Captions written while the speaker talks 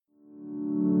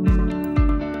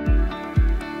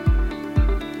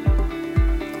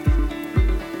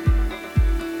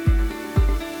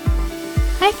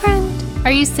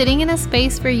Are you sitting in a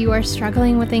space where you are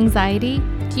struggling with anxiety?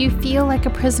 Do you feel like a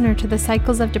prisoner to the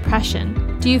cycles of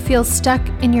depression? Do you feel stuck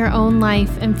in your own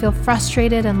life and feel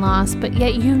frustrated and lost, but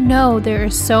yet you know there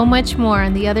is so much more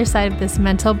on the other side of this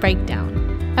mental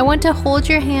breakdown? I want to hold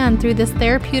your hand through this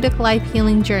therapeutic life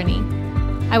healing journey.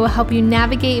 I will help you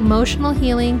navigate emotional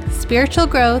healing, spiritual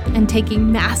growth, and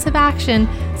taking massive action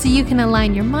so you can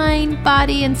align your mind,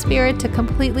 body, and spirit to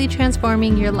completely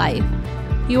transforming your life.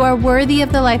 You are worthy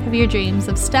of the life of your dreams,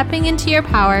 of stepping into your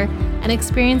power and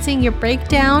experiencing your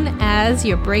breakdown as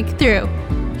your breakthrough.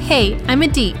 Hey, I'm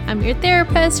Adit. I'm your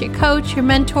therapist, your coach, your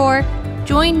mentor.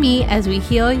 Join me as we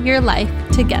heal your life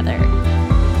together.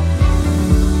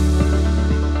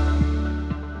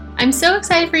 I'm so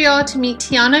excited for you all to meet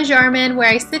Tiana Jarman, where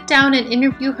I sit down and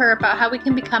interview her about how we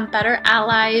can become better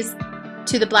allies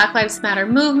to the Black Lives Matter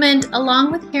movement,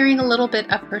 along with hearing a little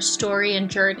bit of her story and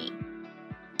journey.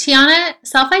 Tiana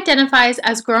self-identifies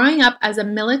as growing up as a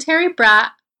military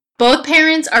brat. Both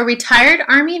parents are retired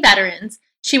Army veterans.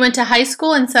 She went to high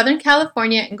school in Southern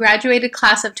California and graduated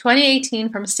class of 2018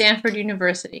 from Stanford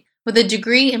University with a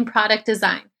degree in product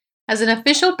design. As an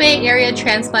official Bay Area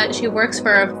transplant, she works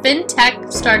for a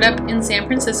fintech startup in San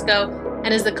Francisco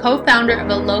and is the co-founder of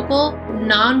a local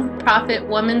non-profit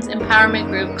women's empowerment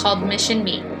group called Mission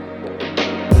Me.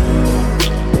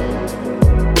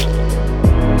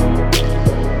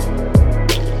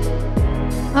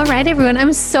 All right, everyone.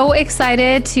 I'm so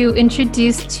excited to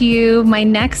introduce to you my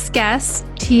next guest,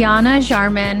 Tiana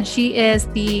Jarman. She is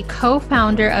the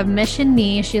co-founder of Mission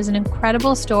Me. She has an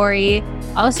incredible story.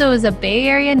 Also is a Bay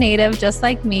Area native, just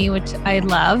like me, which I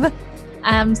love.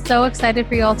 I'm so excited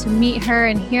for you all to meet her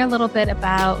and hear a little bit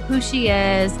about who she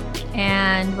is.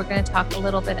 And we're going to talk a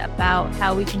little bit about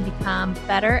how we can become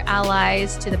better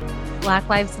allies to the Black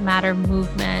Lives Matter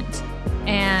movement,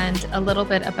 and a little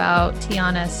bit about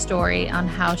Tiana's story on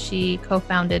how she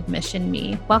co-founded Mission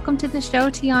Me. Welcome to the show,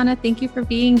 Tiana. Thank you for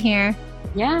being here.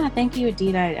 Yeah, thank you,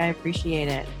 Adit. I appreciate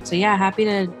it. So yeah, happy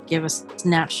to give a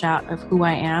snapshot of who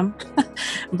I am.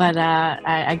 But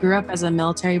I grew up as a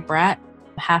military brat,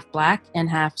 half Black and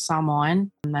half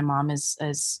Samoan. My mom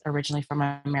is originally from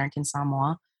American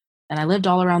Samoa. And I lived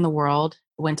all around the world,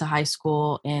 went to high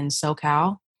school in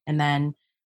SoCal, and then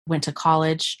went to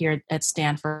college here at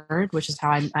Stanford, which is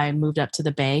how I moved up to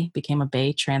the Bay, became a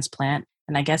Bay transplant.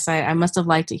 And I guess I must have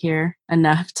liked it here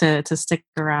enough to stick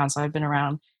around. So I've been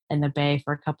around in the Bay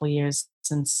for a couple of years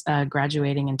since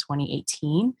graduating in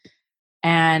 2018.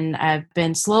 And I've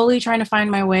been slowly trying to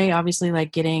find my way, obviously,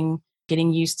 like getting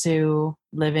used to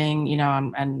living,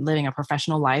 I'm living a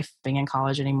professional life, being in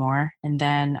college anymore. And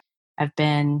then I've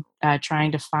been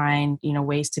trying to find,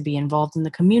 ways to be involved in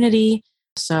the community.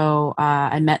 So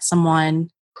I met someone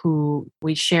who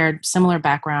we shared similar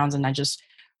backgrounds, and I just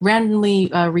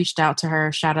randomly reached out to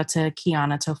her. Shout out to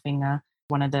Kiana Tofinga,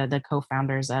 one of the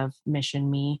co-founders of Mission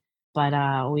Me.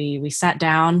 But we sat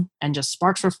down and just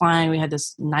sparks were flying. We had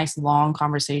this nice long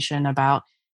conversation about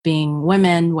being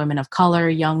women of color,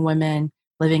 young women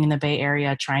living in the Bay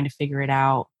Area, trying to figure it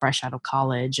out, fresh out of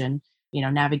college, and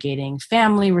navigating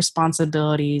family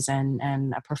responsibilities and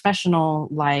a professional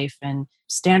life and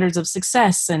standards of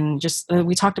success. And just,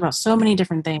 we talked about so many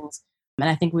different things. And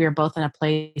I think we were both in a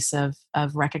place of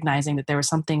recognizing that there was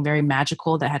something very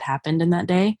magical that had happened in that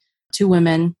day. Two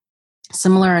women,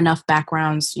 similar enough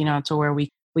backgrounds, to where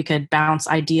we could bounce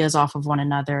ideas off of one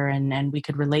another and we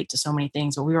could relate to so many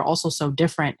things, but we were also so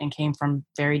different and came from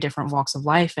very different walks of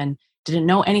life and didn't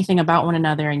know anything about one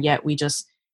another. And yet we just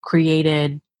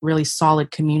created really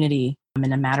solid community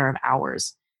in a matter of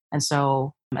hours. And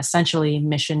so essentially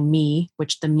Mission Me,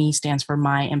 which the Me stands for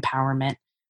my empowerment,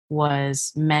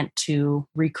 was meant to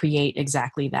recreate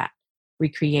exactly that,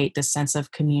 recreate the sense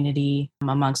of community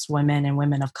amongst women and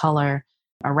women of color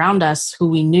around us who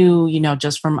we knew,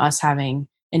 just from us having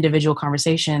individual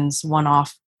conversations,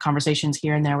 one-off conversations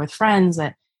here and there with friends,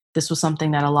 that this was something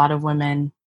that a lot of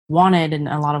women wanted and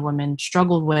a lot of women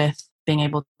struggled with, being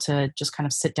able to just kind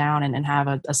of sit down and have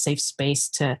a safe space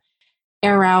to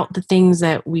air out the things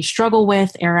that we struggle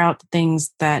with, air out the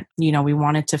things that, we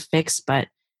wanted to fix, but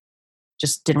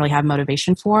just didn't really have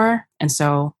motivation for. And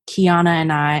so Kiana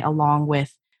and I, along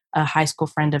with a high school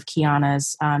friend of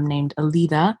Kiana's named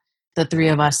Alida, the three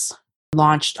of us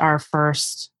launched our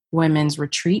first women's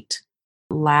retreat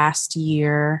last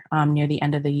year, near the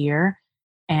end of the year.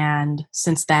 And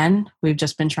since then, we've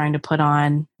just been trying to put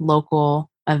on local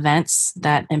events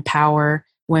that empower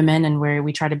women, and where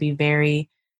we try to be very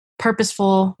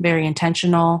purposeful, very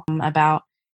intentional about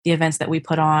the events that we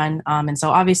put on. And so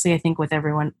obviously I think with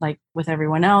everyone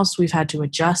else, we've had to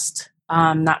adjust,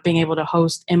 not being able to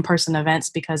host in-person events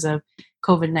because of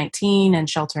COVID-19 and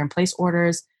shelter in place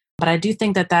orders. But I do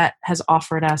think that that has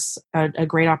offered us a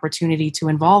great opportunity to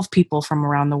involve people from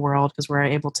around the world, because we're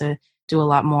able to do a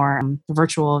lot more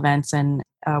virtual events, and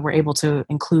we're able to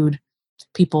include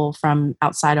people from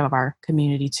outside of our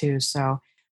community too. So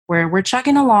we're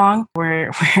chugging along.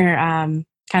 We're kind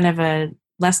of a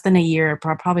less than a year,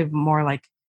 probably more like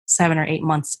 7 or 8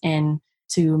 months in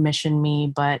to Mission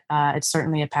Me, but it's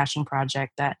certainly a passion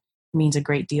project that means a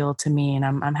great deal to me, and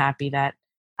I'm happy that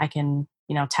I can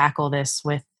tackle this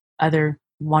with other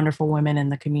wonderful women in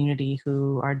the community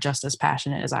who are just as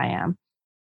passionate as I am.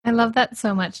 I love that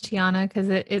so much, Tiana, because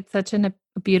it's such a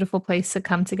beautiful place to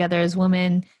come together as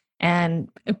women and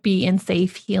be in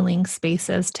safe healing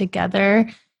spaces together.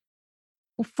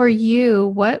 For you,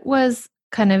 what was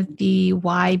kind of the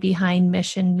why behind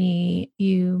Mission Me?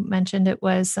 You mentioned it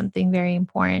was something very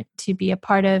important to be a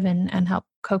part of and help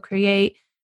co-create.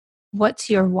 What's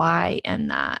your why in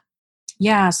that?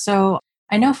 Yeah, so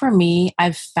I know for me,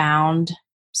 I've found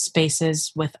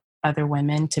spaces with other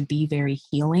women to be very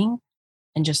healing,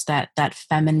 and just that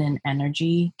feminine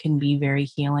energy can be very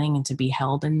healing, and to be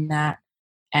held in that.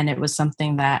 And it was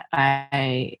something that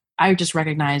I just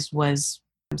recognized was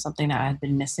something that I had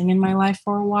been missing in my life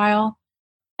for a while.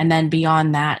 And then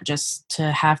beyond that, just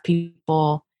to have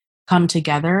people come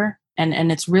together,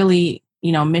 and it's really,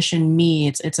 Mission Me,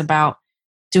 it's about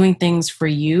doing things for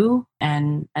you.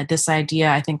 And this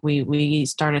idea, I think we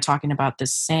started talking about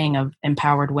this saying of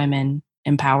empowered women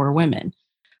empower women.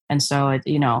 And so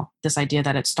this idea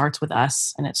that it starts with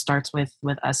us, and it starts with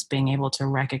us being able to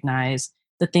recognize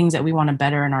the things that we want to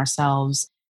better in ourselves,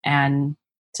 and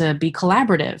to be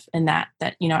collaborative in that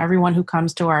everyone who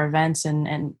comes to our events,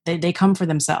 and they come for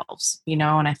themselves,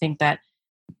 and I think that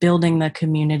building the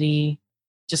community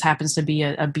just happens to be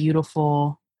a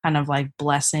beautiful kind of like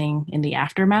blessing in the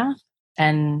aftermath.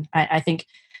 And I think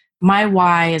my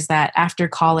why is that after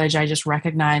college, I just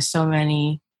recognized so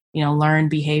many, learned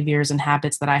behaviors and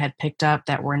habits that I had picked up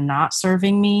that were not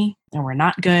serving me and were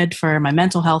not good for my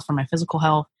mental health, for my physical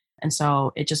health. And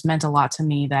so it just meant a lot to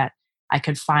me that I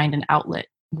could find an outlet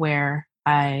where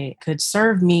I could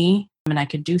serve me, and I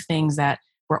could do things that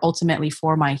were ultimately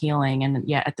for my healing. And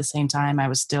yet at the same time, I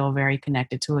was still very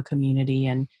connected to a community,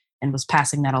 and was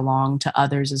passing that along to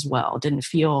others as well. It didn't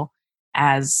feel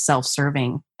as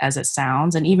self-serving as it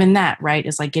sounds. And even that, right,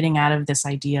 is like getting out of this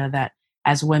idea that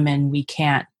as women, we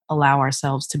can't allow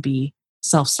ourselves to be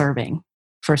self-serving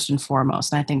first and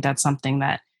foremost. And I think that's something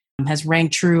that has rang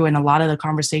true in a lot of the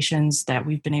conversations that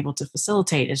we've been able to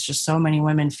facilitate. Is just so many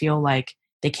women feel like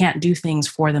they can't do things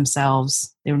for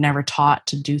themselves. They were never taught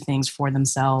to do things for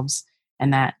themselves.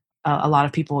 And that a lot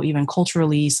of people, even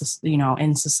culturally,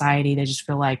 in society, they just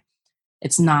feel like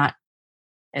it's not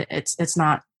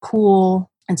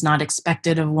cool. It's not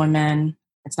expected of women.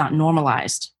 It's not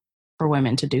normalized for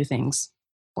women to do things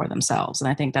for themselves. And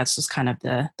I think that's just kind of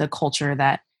the culture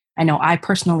that I know I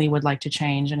personally would like to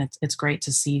change. And it's great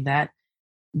to see that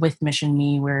with Mission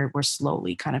Me, we're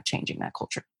slowly kind of changing that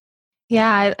culture.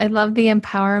 Yeah, I love the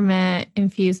empowerment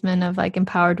infusement of like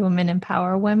empowered women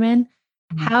empower women.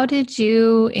 Mhm. How did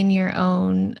you in your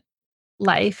own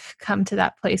life come to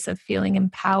that place of feeling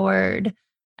empowered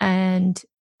and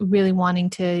really wanting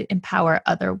to empower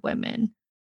other women?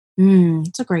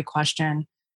 It's a great question.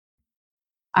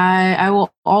 I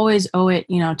will always owe it,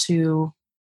 to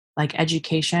like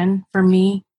education. For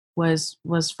me was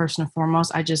first and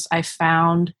foremost. I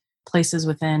found places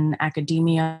within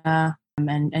academia,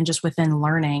 and just within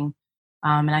learning.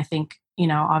 And I think,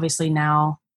 obviously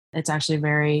now it's actually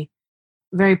very,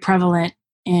 very prevalent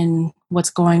in what's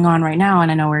going on right now.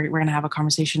 And I know we're going to have a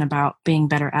conversation about being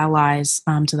better allies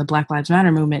to the Black Lives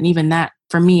Matter movement. And even that,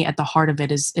 for me, at the heart of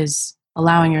it is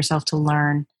allowing yourself to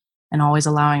learn, and always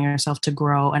allowing yourself to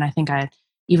grow. And I think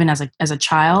even as a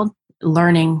child,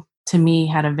 learning to me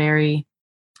had a very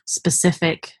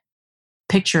specific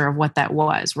picture of what that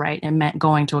was, right? It meant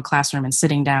going to a classroom and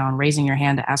sitting down, raising your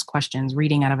hand to ask questions,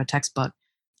 reading out of a textbook.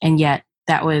 And yet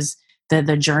that was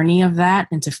the journey of that.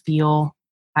 And to feel,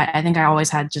 I think I always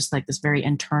had just like this very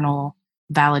internal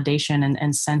validation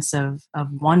and sense of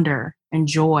wonder and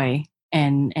joy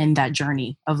and that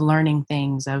journey of learning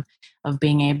things, of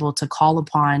being able to call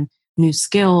upon new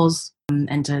skills,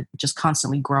 and to just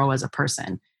constantly grow as a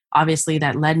person. Obviously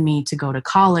that led me to go to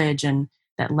college, and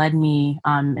that led me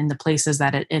in the places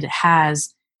that it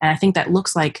has. And I think that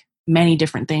looks like many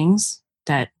different things,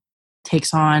 that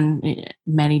takes on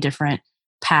many different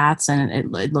paths, and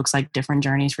it looks like different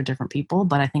journeys for different people.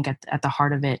 But I think at the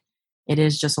heart of it, it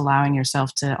is just allowing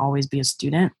yourself to always be a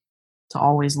student, to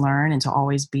always learn, and to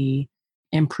always be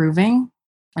improving.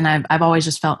 And I've always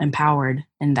just felt empowered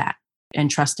in that. and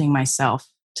trusting myself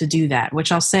to do that,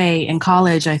 which I'll say in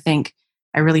college, I think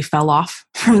I really fell off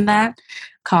from that.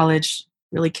 College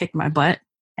really kicked my butt.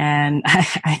 And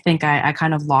I think I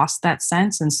kind of lost that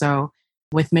sense. And so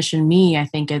with Mission Me, I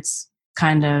think it's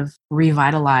kind of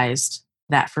revitalized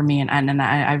that for me. And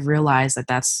I've realized that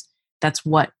that's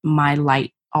what my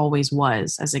light always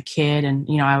was as a kid. And,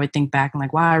 I would think back and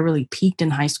like, wow, I really peaked in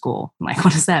high school. I'm like,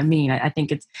 what does that mean? I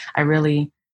think I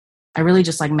really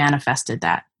just like manifested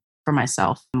that for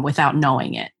myself without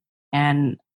knowing it.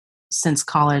 And since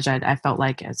college, I felt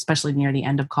like, especially near the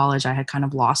end of college, I had kind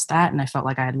of lost that. And I felt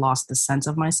like I had lost the sense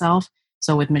of myself.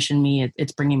 So with Mission Me,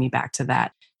 it's bringing me back to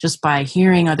that. Just by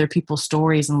hearing other people's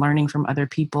stories and learning from other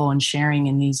people and sharing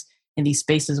in these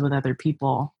spaces with other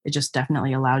people, it just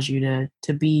definitely allows you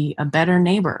to be a better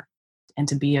neighbor and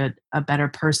to be a better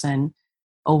person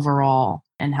overall,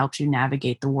 and helps you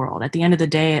navigate the world. At the end of the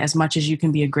day, as much as you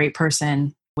can be a great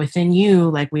person within you,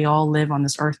 like we all live on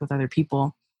this earth with other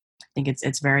people, I think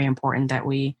it's very important that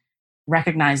we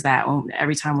recognize that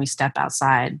every time we step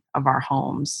outside of our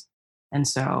homes. And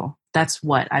so that's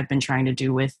what I've been trying to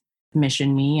do with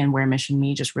Mission Me, and where Mission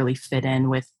Me just really fit in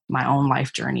with my own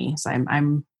life journey. So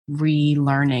I'm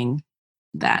relearning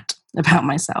that about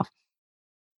myself.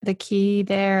 The key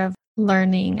there of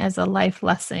learning as a life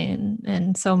lesson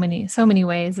in so many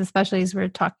ways, especially as we're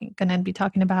going to be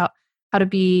talking about how to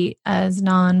be, as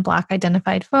non-Black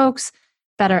identified folks,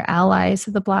 better allies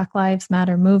to the Black Lives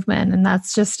Matter movement. And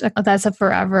that's a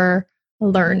forever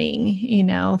learning,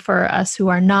 for us who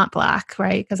are not Black,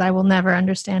 right? Because I will never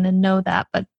understand and know that.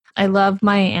 But I love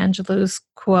Maya Angelou's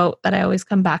quote that I always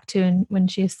come back to, and when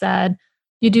she said,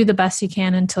 you do the best you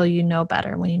can until you know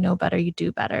better. When you know better, you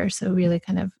do better. So really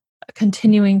kind of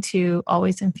continuing to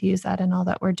always infuse that in all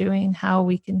that we're doing, how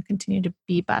we can continue to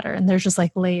be better. And there's just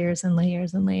like layers and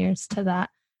layers and layers to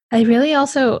that. I really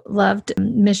also loved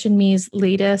Mission Me's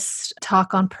latest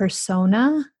talk on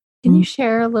persona. Can you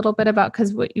share a little bit about,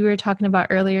 because what you were talking about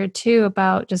earlier too,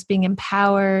 about just being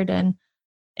empowered and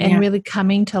really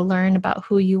coming to learn about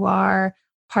who you are,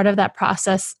 part of that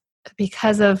process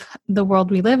because of the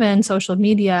world we live in, social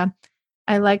media.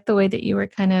 I like the way that you were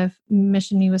kind of,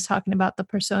 Mission Me was talking about the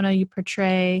persona you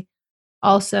portray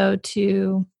also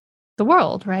to the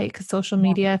world, right? Because social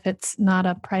media, if it's not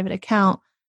a private account,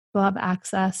 will have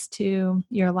access to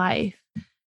your life.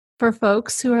 For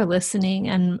folks who are listening,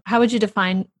 and how would you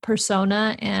define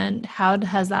persona, and how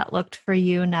has that looked for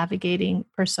you navigating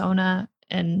persona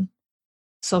and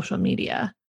social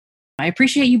media? I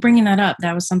appreciate you bringing that up.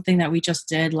 That was something that we just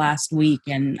did last week.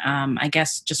 And I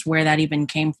guess just where that even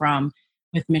came from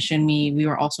with Mission Me, we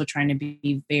were also trying to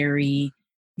be very,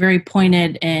 very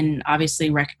pointed in obviously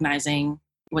recognizing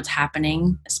what's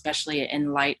happening, especially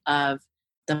in light of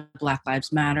the Black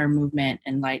Lives Matter movement,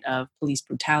 in light of police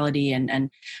brutality. And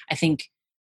I think,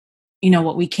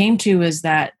 what we came to is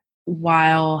that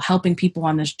while helping people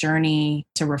on this journey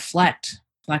to reflect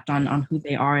on who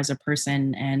they are as a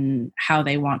person and how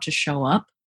they want to show up.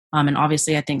 And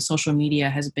obviously, I think social media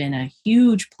has been a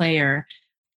huge player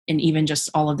in even just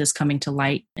all of this coming to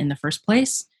light in the first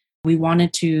place. We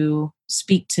wanted to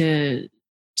speak to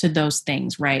those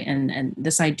things, right? And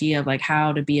this idea of like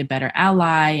how to be a better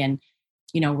ally, and,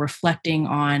 reflecting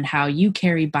on how you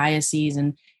carry biases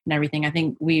and everything. I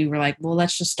think we were like, well,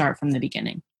 let's just start from the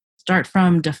beginning. Start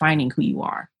from defining who you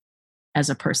are as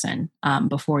a person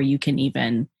before you can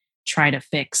even try to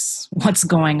fix what's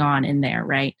going on in there,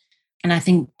 right? And I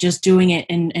think just doing it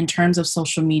in terms of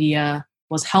social media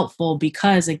was helpful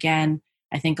because, again,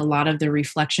 I think a lot of the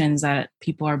reflections that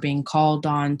people are being called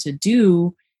on to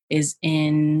do is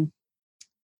in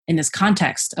this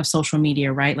context of social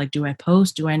media, right? Like, do I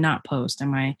post? Do I not post?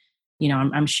 Am I,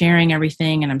 I'm sharing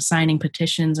everything and I'm signing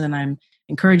petitions and I'm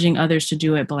encouraging others to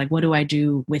do it, but like, what do I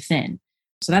do within?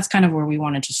 So that's kind of where we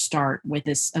wanted to start with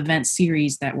this event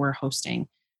series that we're hosting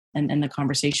and the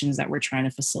conversations that we're trying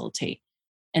to facilitate.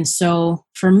 And so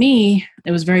for me,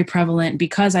 it was very prevalent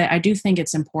because I do think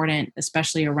it's important,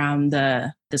 especially around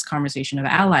this conversation of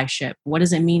allyship. What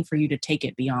does it mean for you to take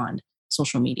it beyond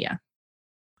social media?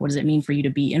 What does it mean for you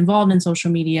to be involved in social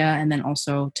media and then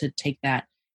also to take that,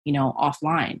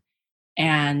 offline?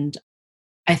 And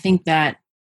I think that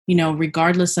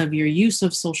regardless of your use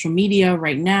of social media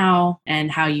right now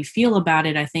and how you feel about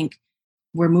it, I think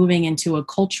we're moving into a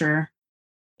culture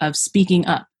of speaking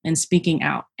up and speaking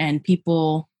out. And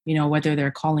people, whether they're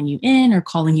calling you in or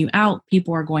calling you out,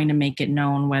 people are going to make it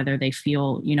known whether they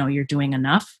feel, you're doing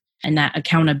enough. And that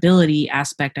accountability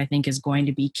aspect, I think, is going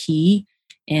to be key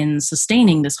in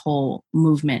sustaining this whole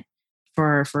movement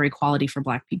for equality for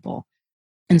Black people.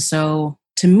 And so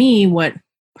to me, what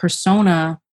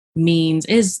persona means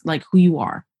is like who you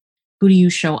are. who do you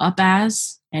show up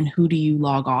as and who do you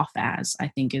log off as, I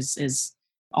think is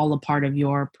all a part of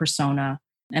your persona.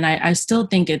 And I still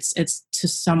think it's to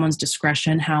someone's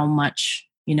discretion how much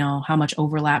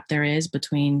overlap there is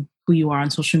between who you are on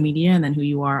social media and then who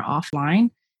you are offline.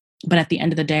 But at the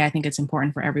end of the day, I think it's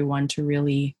important for everyone to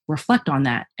really reflect on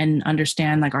that and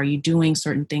understand, like, are you doing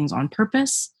certain things on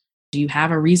purpose? Do you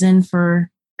have a reason for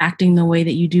acting the way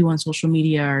that you do on social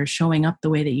media or showing up the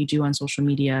way that you do on social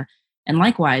media? And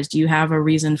likewise, do you have a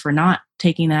reason for not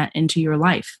taking that into your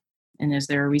life? And is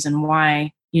there a reason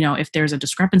why, if there's a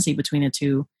discrepancy between the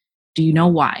two, do you know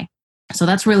why? So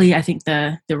that's really, I think,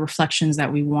 the reflections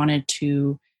that we wanted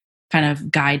to kind of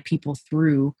guide people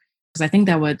through, because I think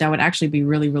that would actually be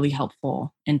really, really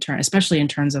helpful especially in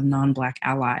terms of non-Black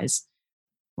allies.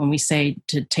 When we say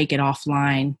to take it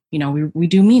offline, we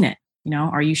do mean it.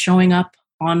 Are you showing up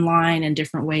online in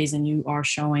different ways than you are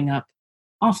showing up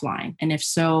offline? And if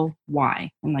so,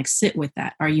 why? And like, sit with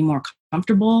that. Are you more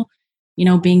comfortable,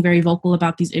 being very vocal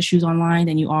about these issues online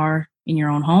than you are in your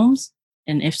own homes?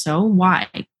 And if so, why?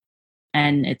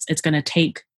 And it's going to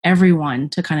take everyone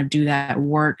to kind of do that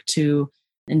work to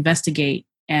investigate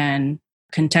and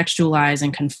contextualize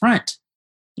and confront,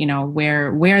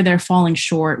 where they're falling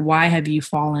short. Why have you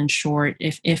fallen short,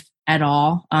 if at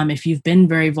all? If you've been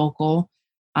very vocal,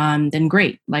 then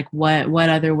great. Like, what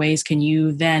other ways can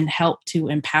you then help to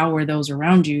empower those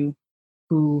around you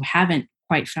who haven't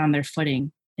quite found their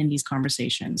footing in these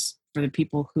conversations? For the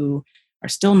people who are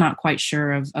still not quite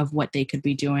sure of what they could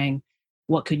be doing,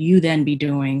 what could you then be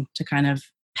doing to kind of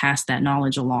pass that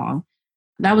knowledge along?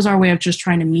 That was our way of just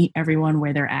trying to meet everyone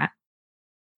where they're at.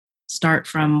 Start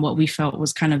from what we felt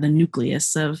was kind of the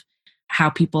nucleus of how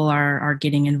people are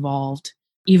getting involved.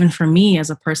 Even for me as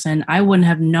a person, I wouldn't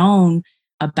have known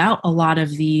about a lot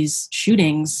of these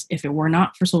shootings if it were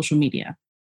not for social media.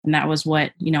 And that was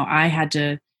what, I had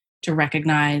to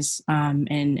recognize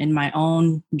in my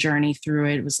own journey through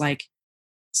it. It was like,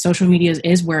 social media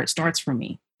is where it starts for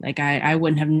me. Like, I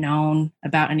wouldn't have known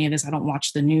about any of this. I don't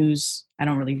watch the news. I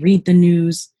don't really read the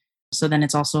news. So then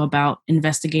it's also about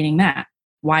investigating that.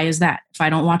 Why is that? If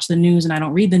I don't watch the news and I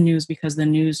don't read the news because the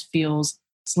news feels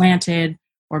slanted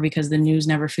or because the news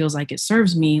never feels like it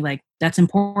serves me, like, that's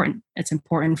important. It's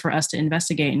important for us to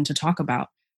investigate and to talk about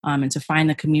and to find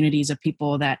the communities of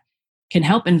people that can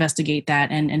help investigate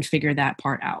that and figure that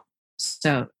part out.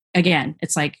 So again,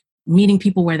 it's like meeting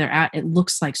people where they're at. It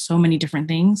looks like so many different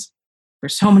things for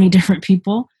so many different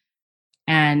people.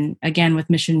 And again, with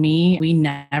Mission Me, we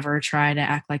never try to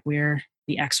act like we're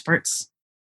the experts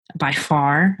by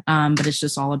far, but it's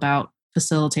just all about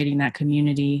facilitating that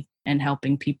community and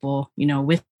helping people,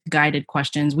 with guided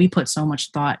questions. We put so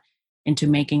much thought into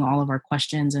making all of our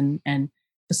questions and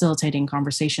facilitating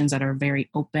conversations that are very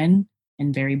open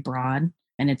and very broad.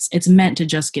 And it's meant to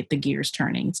just get the gears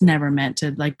turning. It's never meant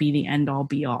to like be the end all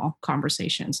be all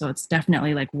conversation. So it's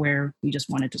definitely like where we just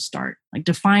wanted to start. Like,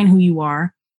 define who you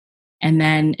are and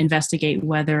then investigate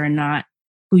whether or not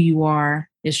who you are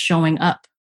is showing up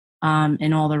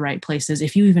in all the right places,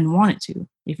 if you even want it to.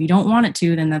 If you don't want it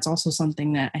to, then that's also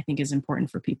something that I think is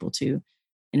important for people to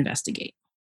investigate.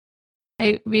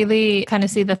 I really kind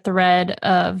of see the thread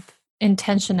of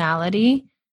intentionality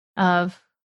of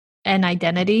an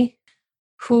identity.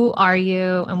 Who are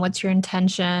you and what's your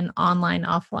intention online,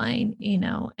 offline,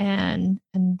 and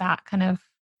that kind of,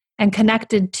 and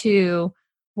connected to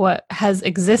what has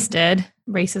existed,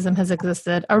 racism has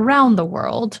existed around the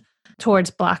world towards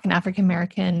Black and African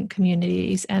American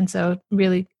communities. And so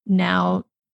really now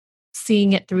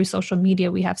seeing it through social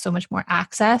media, we have so much more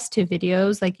access to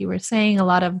videos. Like you were saying, a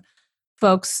lot of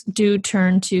folks do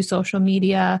turn to social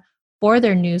media for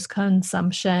their news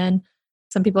consumption.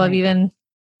 Some people have even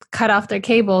cut off their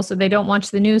cable so they don't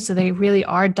watch the news. So they really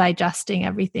are digesting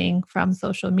everything from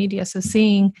social media. So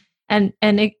seeing, and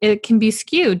it can be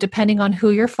skewed depending on who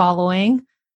you're following.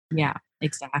 Yeah,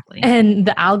 exactly. And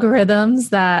the algorithms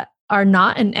that are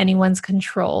not in anyone's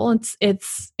control.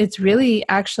 It's really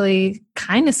actually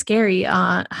kind of scary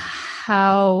on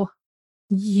how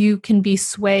you can be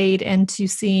swayed into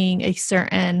seeing a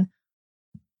certain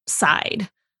side.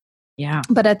 Yeah.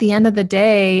 But at the end of the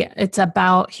day, it's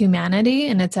about humanity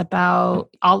and it's about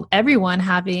everyone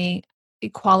having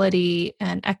equality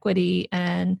and equity.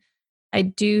 And I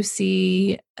do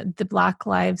see the Black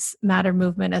Lives Matter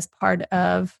movement as part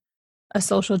of a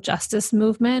social justice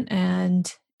movement.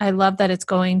 And I love that it's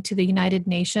going to the United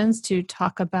Nations to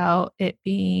talk about it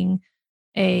being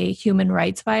a human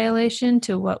rights violation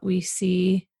to what we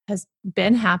see has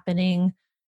been happening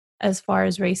as far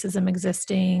as racism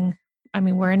existing. I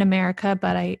mean, we're in America,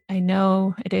 but I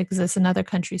know it exists in other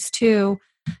countries too.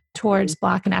 towards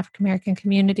Black and African American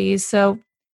communities. So,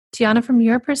 Tiana, from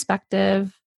your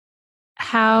perspective,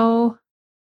 how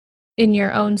in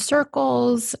your own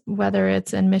circles, whether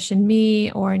it's in Mission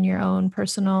Me or in your own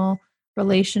personal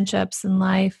relationships in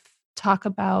life, talk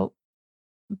about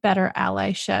better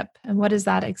allyship, and what does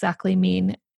that exactly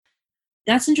mean?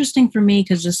 That's interesting for me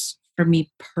because just for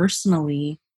me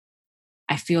personally,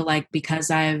 I feel like because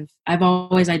I've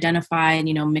always identified,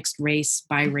 mixed race,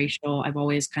 biracial, I've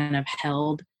always kind of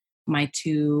held my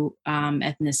two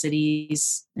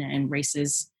ethnicities and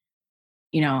races,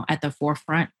 at the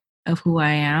forefront of who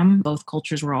I am. Both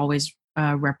cultures were always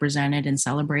represented and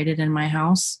celebrated in my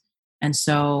house. And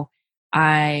so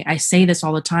I say this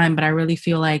all the time, but I really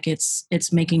feel like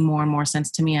it's making more and more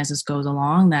sense to me as this goes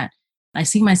along, that I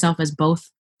see myself as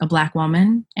both a Black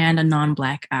woman and a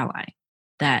non-Black ally.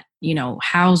 That,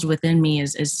 housed within me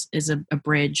is a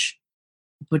bridge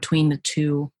between the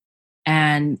two.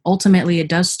 And ultimately it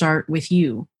does start with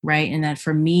you, right? And that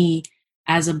for me,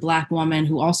 as a Black woman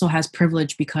who also has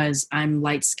privilege because I'm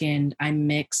light skinned, I'm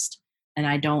mixed, and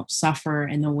I don't suffer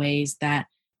in the ways that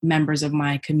members of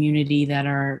my community that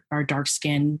are dark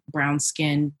skinned, brown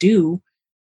skinned do,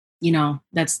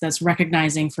 that's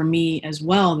recognizing for me as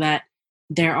well that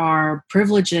there are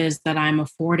privileges that I'm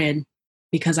afforded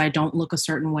because I don't look a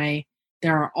certain way.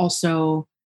 There are also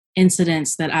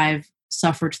incidents that I've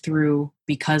suffered through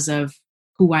because of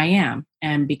who I am.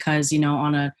 And because,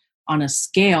 on a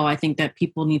scale, I think that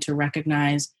people need to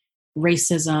recognize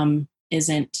racism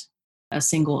isn't a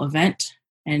single event,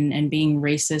 and being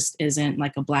racist isn't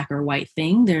like a black or white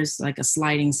thing. There's like a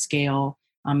sliding scale.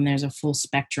 There's a full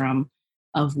spectrum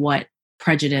of what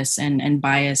prejudice and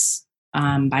biases,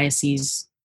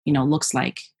 looks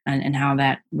like, and how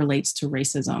that relates to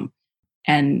racism.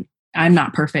 And I'm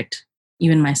not perfect,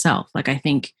 even myself. Like, I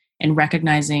think in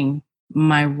recognizing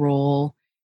my role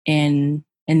in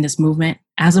this movement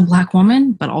as a Black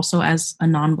woman, but also as a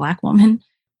non-Black woman,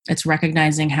 it's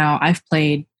recognizing how I've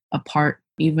played a part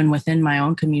even within my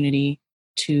own community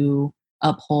to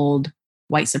uphold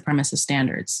white supremacist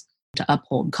standards, to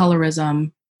uphold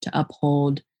colorism, to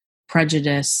uphold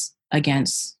prejudice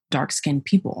against dark-skinned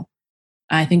people.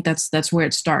 I think that's where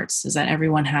it starts, is that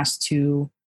everyone has to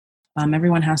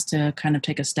kind of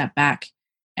take a step back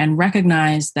and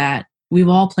recognize that we've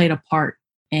all played a part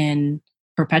in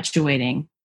perpetuating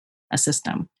a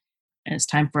system. And it's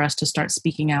time for us to start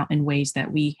speaking out in ways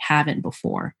that we haven't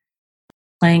before.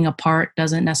 Playing a part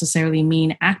doesn't necessarily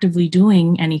mean actively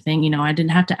doing anything. I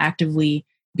didn't have to actively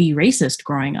be racist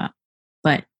growing up,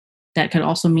 but that could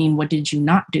also mean, what did you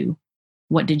not do?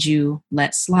 What did you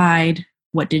let slide?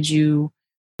 What did you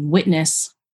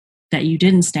witness that you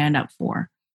didn't stand up for?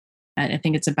 I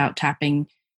think it's about tapping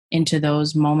into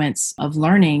those moments of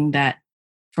learning that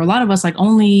for a lot of us, like,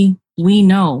 only we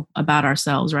know about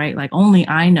ourselves, right? Like, only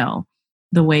I know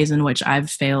the ways in which I've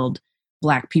failed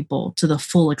Black people to the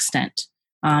full extent.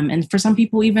 And for some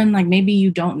people, even like, maybe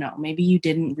you don't know, maybe you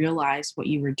didn't realize what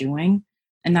you were doing,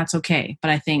 and that's okay.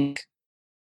 But I think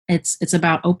it's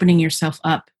about opening yourself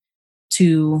up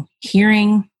to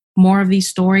hearing more of these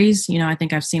stories. I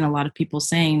think I've seen a lot of people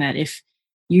saying that if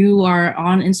you are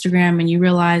on Instagram and you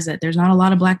realize that there's not a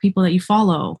lot of Black people that you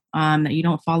follow, that you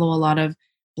don't follow a lot of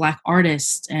Black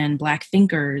artists and Black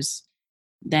thinkers,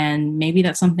 then maybe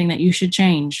that's something that you should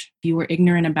change. If you were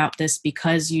ignorant about this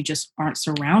because you just aren't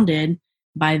surrounded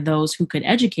by those who could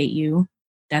educate you,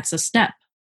 that's a step,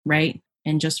 right?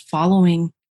 And just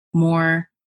following more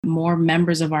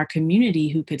members of our community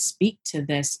who could speak to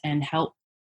this and help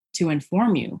to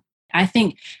inform you. I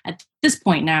think at this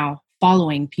point now,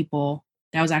 following people,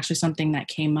 that was actually something that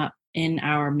came up in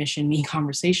our Mission Me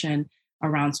conversation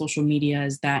around social media,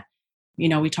 is that,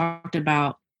 we talked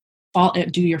about,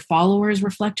 do your followers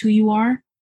reflect who you are?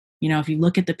 If you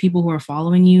look at the people who are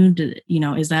following you,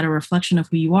 is that a reflection of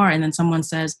who you are? And then someone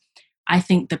says, I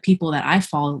think the people that I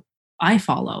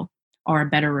follow are a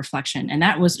better reflection. And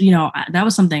that was, that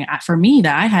was something for me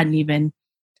that I hadn't even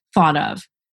thought of.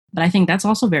 But I think that's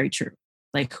also very true.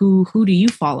 Like, who do you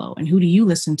follow, and who do you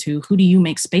listen to? Who do you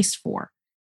make space for?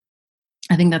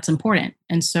 I think that's important.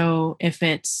 And so if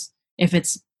it's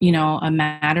a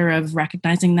matter of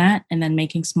recognizing that and then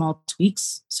making small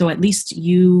tweaks, so at least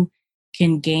you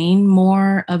can gain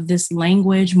more of this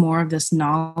language, more of this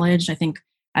knowledge. I think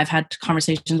I've had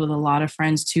conversations with a lot of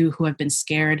friends too who have been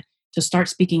scared to start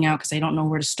speaking out because they don't know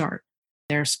where to start.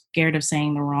 They're scared of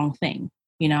saying the wrong thing,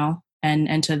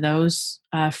 and to those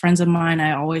friends of mine,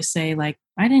 I always say, like,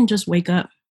 I didn't just wake up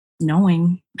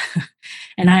knowing.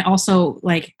 And I also,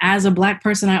 like, as a Black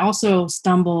person, I also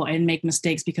stumble and make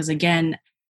mistakes because, again,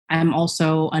 I'm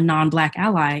also a non-Black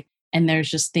ally. And there's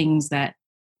just things that,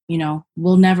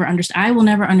 will never understand. I will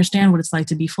never understand what it's like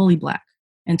to be fully Black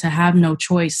and to have no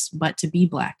choice but to be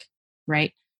Black,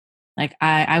 right? Like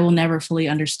I will never fully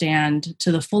understand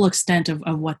to the full extent of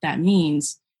what that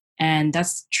means. And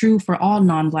that's true for all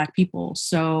non-Black people.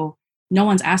 So no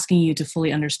one's asking you to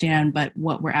fully understand, but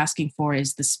what we're asking for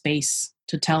is the space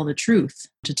to tell the truth,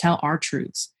 to tell our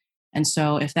truths. And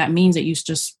so if that means that you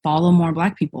just follow more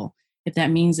Black people, if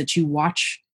that means that you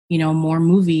watch, more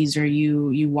movies, or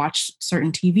you watch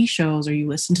certain TV shows, or you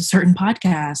listen to certain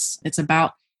podcasts, it's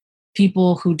about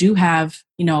people who do have,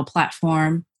 a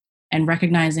platform, and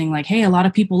recognizing like, hey, a lot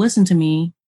of people listen to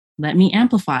me. Let me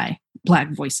amplify Black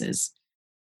voices.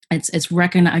 It's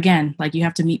again, like you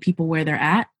have to meet people where they're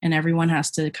at, and everyone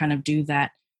has to kind of do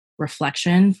that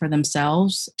reflection for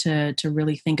themselves to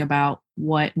really think about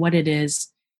what it is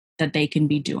that they can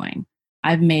be doing.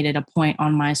 I've made it a point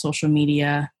on my social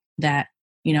media that,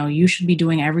 you should be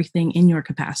doing everything in your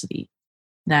capacity.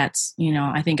 That's,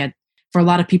 I think for a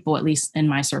lot of people, at least in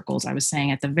my circles, I was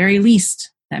saying at the very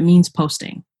least, that means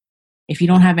posting. If you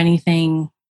don't have anything,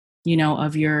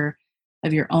 of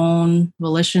your own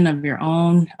volition, of your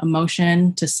own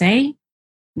emotion to say,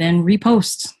 then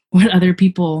repost what other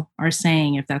people are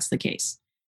saying if that's the case.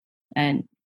 And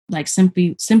like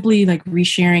simply like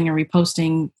resharing and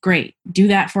reposting, great. Do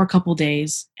that for a couple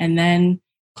days and then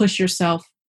push yourself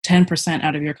 10%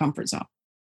 out of your comfort zone.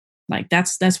 Like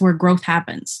that's where growth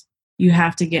happens. You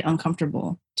have to get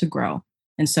uncomfortable to grow.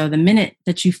 And so the minute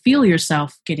that you feel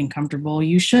yourself getting comfortable,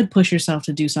 you should push yourself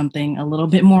to do something a little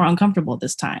bit more uncomfortable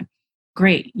this time.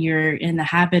 Great. You're in the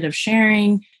habit of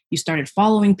sharing. You started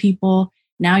following people.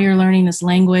 Now you're learning this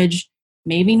language.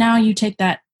 Maybe now you take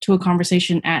that to a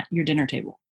conversation at your dinner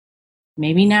table.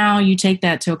 Maybe now you take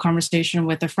that to a conversation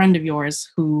with a friend of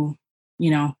yours who,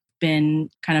 been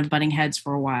kind of butting heads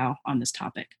for a while on this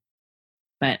topic.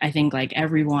 But I think like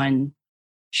everyone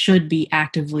should be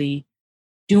actively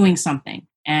doing something.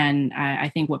 And I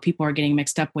think what people are getting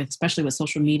mixed up with, especially with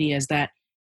social media, is that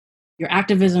your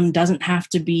activism doesn't have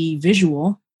to be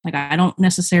visual. Like I don't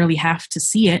necessarily have to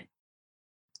see it.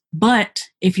 But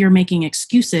if you're making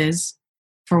excuses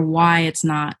for why it's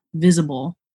not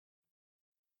visible,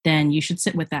 then you should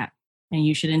sit with that and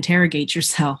you should interrogate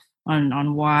yourself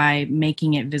on why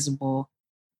making it visible,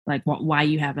 like why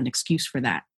you have an excuse for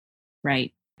that,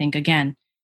 right? I think, again,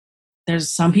 there's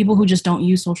some people who just don't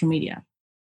use social media.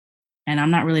 And I'm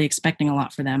not really expecting a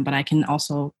lot for them, but I can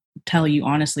also tell you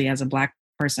honestly, as a Black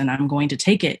person, I'm going to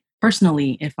take it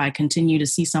personally if I continue to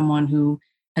see someone who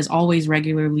has always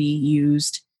regularly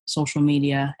used social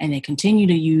media and they continue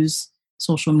to use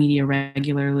social media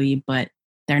regularly, but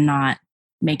they're not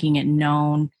making it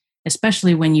known,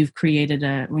 especially when you've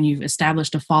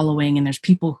established a following and there's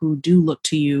people who do look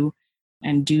to you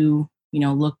and do,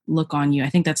 look on you. I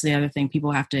think that's the other thing.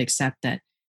 People have to accept that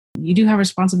you do have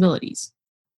responsibilities.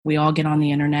 We all get on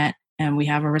the internet and we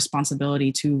have a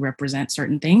responsibility to represent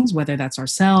certain things, whether that's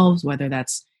ourselves, whether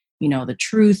that's, the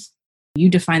truth. You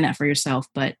define that for yourself,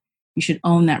 but you should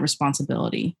own that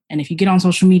responsibility. And if you get on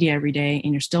social media every day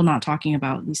and you're still not talking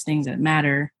about these things that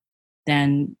matter,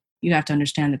 then you have to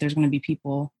understand that there's going to be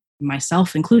people,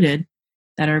 myself included,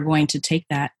 that are going to take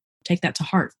that to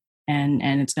heart. And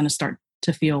it's going to start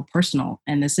to feel personal.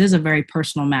 And this is a very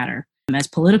personal matter. As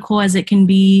political as it can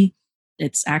be,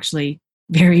 it's actually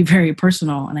very, very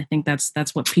personal. And I think that's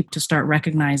what people to start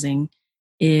recognizing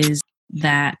is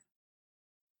that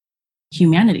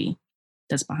humanity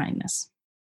that's behind this.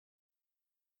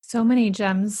 So many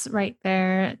gems right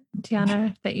there,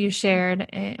 Tiana, that you shared.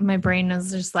 My brain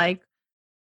is just like,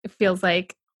 it feels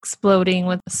like exploding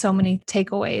with so many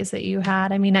takeaways that you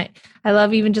had. I mean, I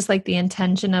love even just like the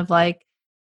intention of like,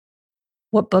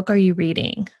 what book are you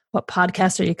reading? What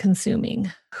podcast are you consuming?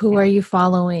 Who are you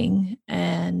following?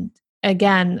 And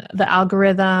again, the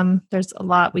algorithm, there's a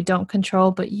lot we don't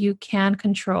control, but you can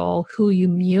control who you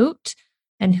mute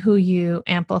and who you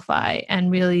amplify,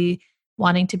 and really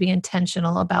wanting to be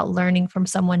intentional about learning from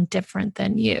someone different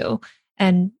than you.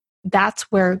 And that's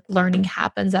where learning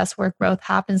happens. That's where growth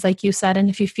happens, like you said. And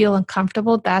if you feel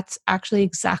uncomfortable, that's actually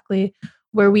exactly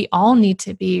where we all need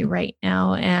to be right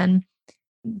now. And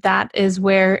that is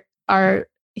where our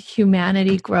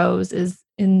humanity grows, is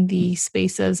in the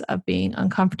spaces of being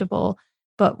uncomfortable,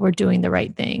 but we're doing the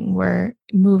right thing. We're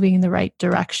moving in the right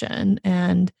direction.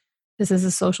 And this is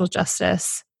a social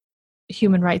justice,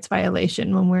 human rights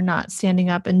violation when we're not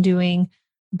standing up and doing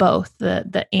both,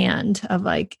 the and of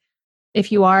like,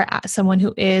 if you are someone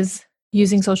who is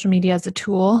using social media as a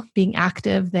tool, being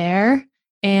active there,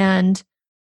 and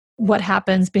what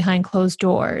happens behind closed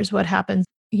doors, what happens,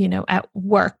 at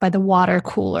work by the water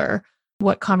cooler,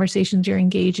 what conversations you're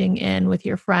engaging in with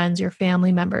your friends, your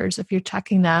family members, if you're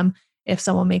checking them, if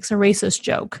someone makes a racist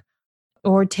joke,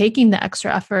 or taking the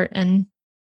extra effort, and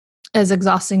as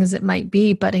exhausting as it might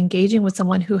be, but engaging with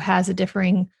someone who has a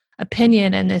differing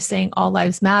opinion and is saying all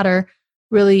lives matter,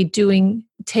 really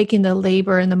taking the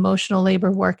labor and the emotional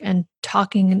labor work and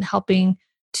talking and helping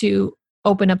to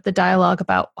open up the dialogue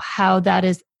about how that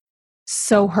is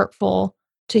so hurtful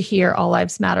to hear all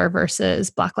lives matter versus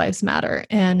Black lives matter.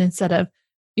 And instead of,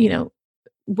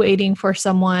 waiting for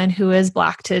someone who is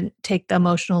Black to take the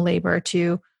emotional labor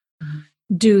to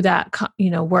do that,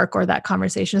 work or that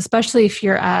conversation, especially if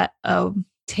you're at a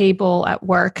table at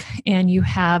work and you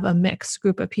have a mixed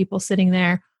group of people sitting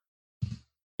there.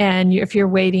 And if you're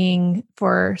waiting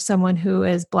for someone who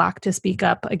is Black to speak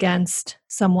up against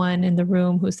someone in the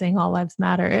room who's saying all lives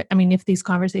matter, I mean, if these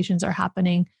conversations are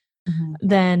happening,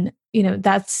 then,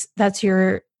 that's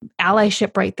your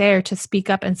allyship right there to speak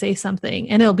up and say something.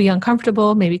 And it'll be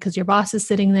uncomfortable, maybe because your boss is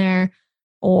sitting there,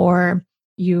 or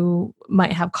you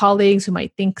might have colleagues who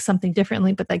might think something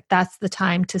differently, but like that's the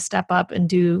time to step up and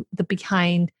do the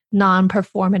behind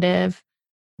non-performative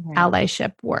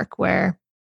allyship work where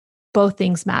both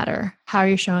things matter. How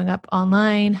you're showing up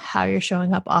online, how you're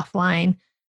showing up offline.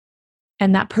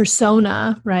 And that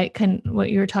persona, right?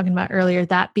 What you were talking about earlier,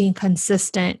 that being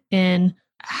consistent in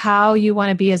how you want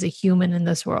to be as a human in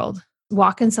this world.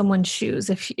 Walk in someone's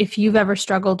shoes. If you've ever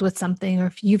struggled with something, or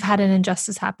if you've had an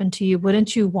injustice happen to you,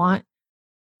 wouldn't you want,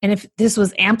 and if this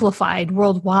was amplified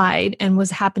worldwide and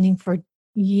was happening for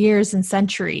years and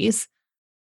centuries,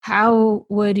 how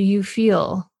would you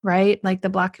feel, right? Like the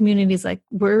Black community is like,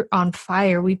 we're on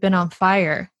fire. We've been on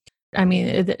fire. I mean,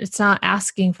 it's not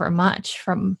asking for much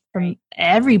from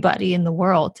everybody in the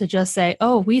world to just say,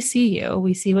 oh, we see you,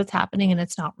 we see what's happening and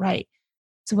it's not right.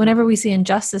 So whenever we see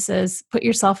injustices, put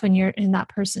yourself in that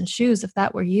person's shoes. If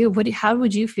that were you, how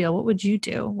would you feel? What would you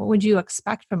do? What would you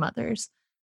expect from others?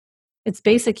 It's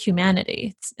basic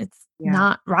humanity. It's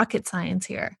not rocket science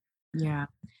here. Yeah.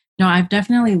 No, I've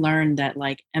definitely learned that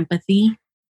like empathy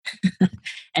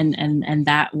and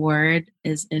that word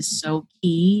is so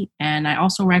key. And I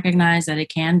also recognize that it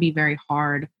can be very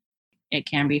hard. It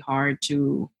can be hard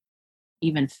to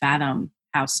even fathom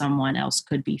how someone else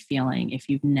could be feeling if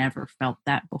you've never felt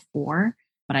that before.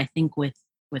 But I think with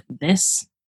this,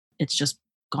 it's just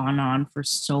gone on for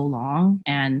so long.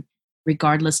 And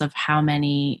regardless of how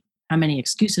many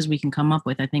excuses we can come up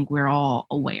with, I think we're all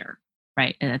aware,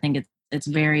 right? And I think it's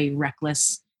very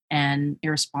reckless and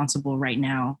irresponsible right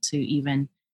now to even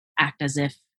act as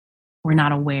if we're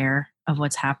not aware of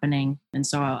what's happening. And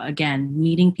so again,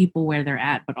 meeting people where they're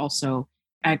at, but also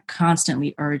I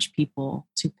constantly urge people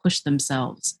to push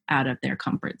themselves out of their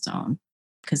comfort zone,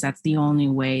 because that's the only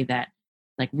way that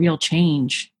like real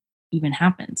change even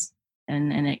happens.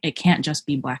 And it can't just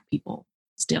be Black people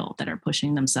still that are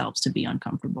pushing themselves to be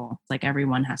uncomfortable. It's like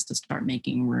everyone has to start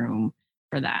making room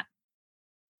for that.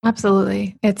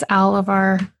 Absolutely. It's all of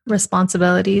our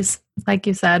responsibilities. Like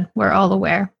you said, we're all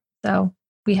aware. So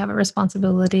we have a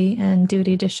responsibility and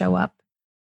duty to show up.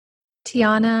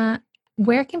 Tiana,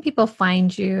 where can people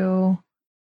find you?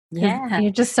 Yeah.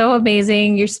 You're just so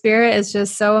amazing. Your spirit is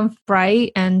just so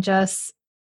bright and just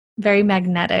very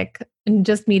magnetic. And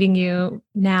just meeting you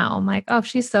now, I'm like, oh,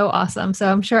 she's so awesome.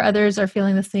 So I'm sure others are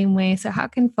feeling the same way. So how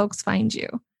can folks find you?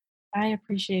 I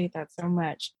appreciate that so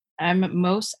much. I'm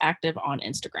most active on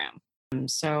Instagram.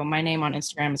 So my name on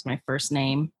Instagram is my first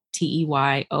name,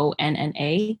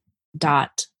 TEYONNA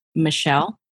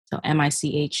 .Michelle. So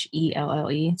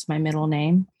MICHELLE. It's my middle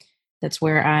name. That's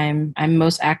where I'm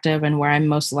most active and where I'm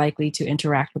most likely to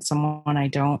interact with someone I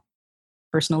don't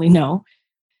personally know.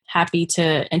 Happy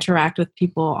to interact with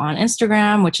people on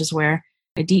Instagram, which is where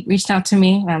Adit reached out to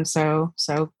me. I'm so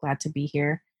glad to be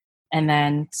here. And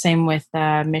then same with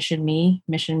Mission Me.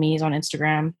 Mission Me is on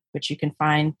Instagram, which you can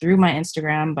find through my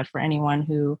Instagram. But for anyone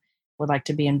who would like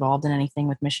to be involved in anything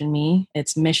with Mission Me,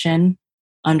 it's mission_m.e.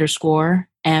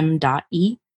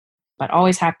 But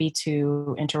always happy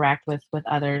to interact with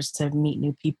others, to meet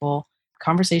new people.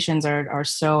 Conversations are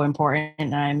so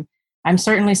important. I'm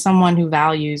certainly someone who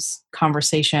values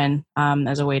conversation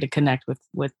as a way to connect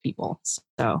with people.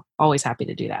 So always happy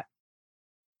to do that.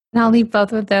 And I'll leave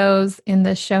both of those in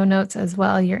the show notes as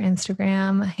well, your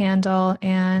Instagram handle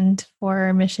and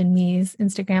for Mission Me's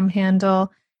Instagram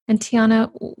handle. And Tiana,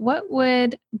 what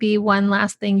would be one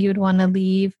last thing you'd want to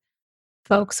leave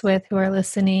folks with who are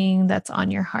listening that's on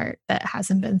your heart that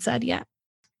hasn't been said yet?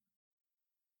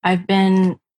 I've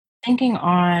been thinking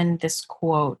on this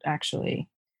quote, actually.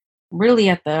 Really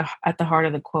at the heart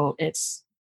of the quote, it's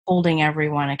holding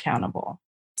everyone accountable.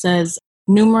 It says,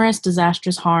 Numerous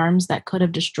disastrous harms that could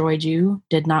have destroyed you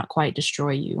did not quite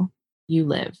destroy you. You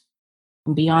live.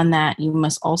 And beyond that, you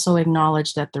must also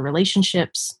acknowledge that the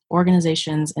relationships,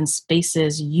 organizations, and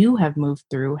spaces you have moved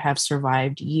through have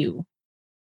survived you.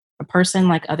 A person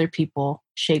like other people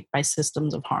shaped by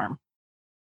systems of harm.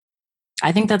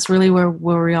 I think that's really where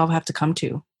we all have to come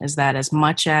to, is that as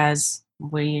much as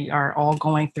we are all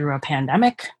going through a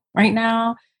pandemic right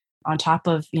now, on top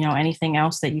of, anything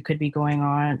else that could be going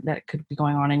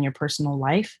on in your personal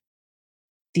life,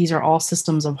 these are all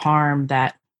systems of harm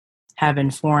that have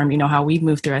informed, how we've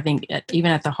moved through. I think even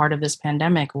at the heart of this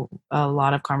pandemic, a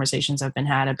lot of conversations have been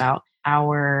had about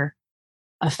our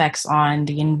effects on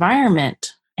the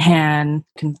environment, and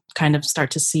can kind of start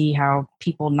to see how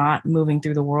people not moving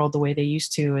through the world the way they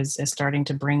used to is starting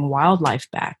to bring wildlife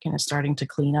back, and is starting to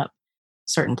clean up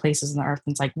certain places on the earth.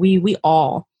 And it's like we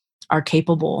all are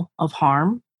capable of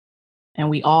harm, and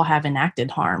we all have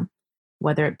enacted harm,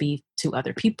 whether it be to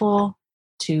other people,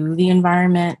 to the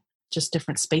environment, just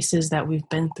different spaces that we've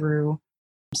been through.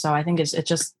 So I think it's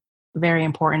just very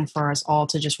important for us all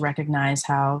to just recognize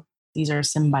how these are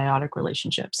symbiotic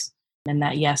relationships, and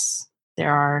that, yes,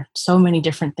 there are so many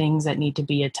different things that need to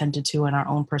be attended to in our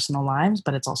own personal lives,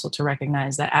 but it's also to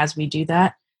recognize that as we do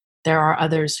that, there are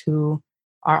others who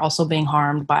are also being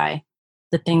harmed by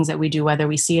the things that we do, whether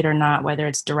we see it or not, whether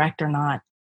it's direct or not.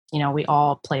 We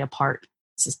all play a part.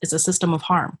 It's a system of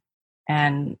harm,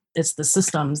 and it's the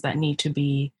systems that need to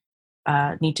be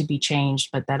changed,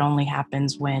 but that only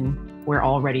happens when we're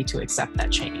all ready to accept that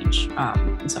change.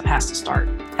 And so it has to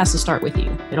start with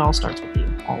you. It all starts with you,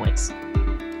 always.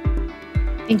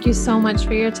 Thank you so much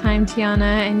for your time, Tiana,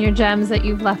 and your gems that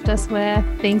you've left us with.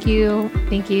 Thank you.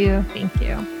 Thank you. Thank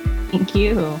you. Thank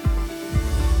you.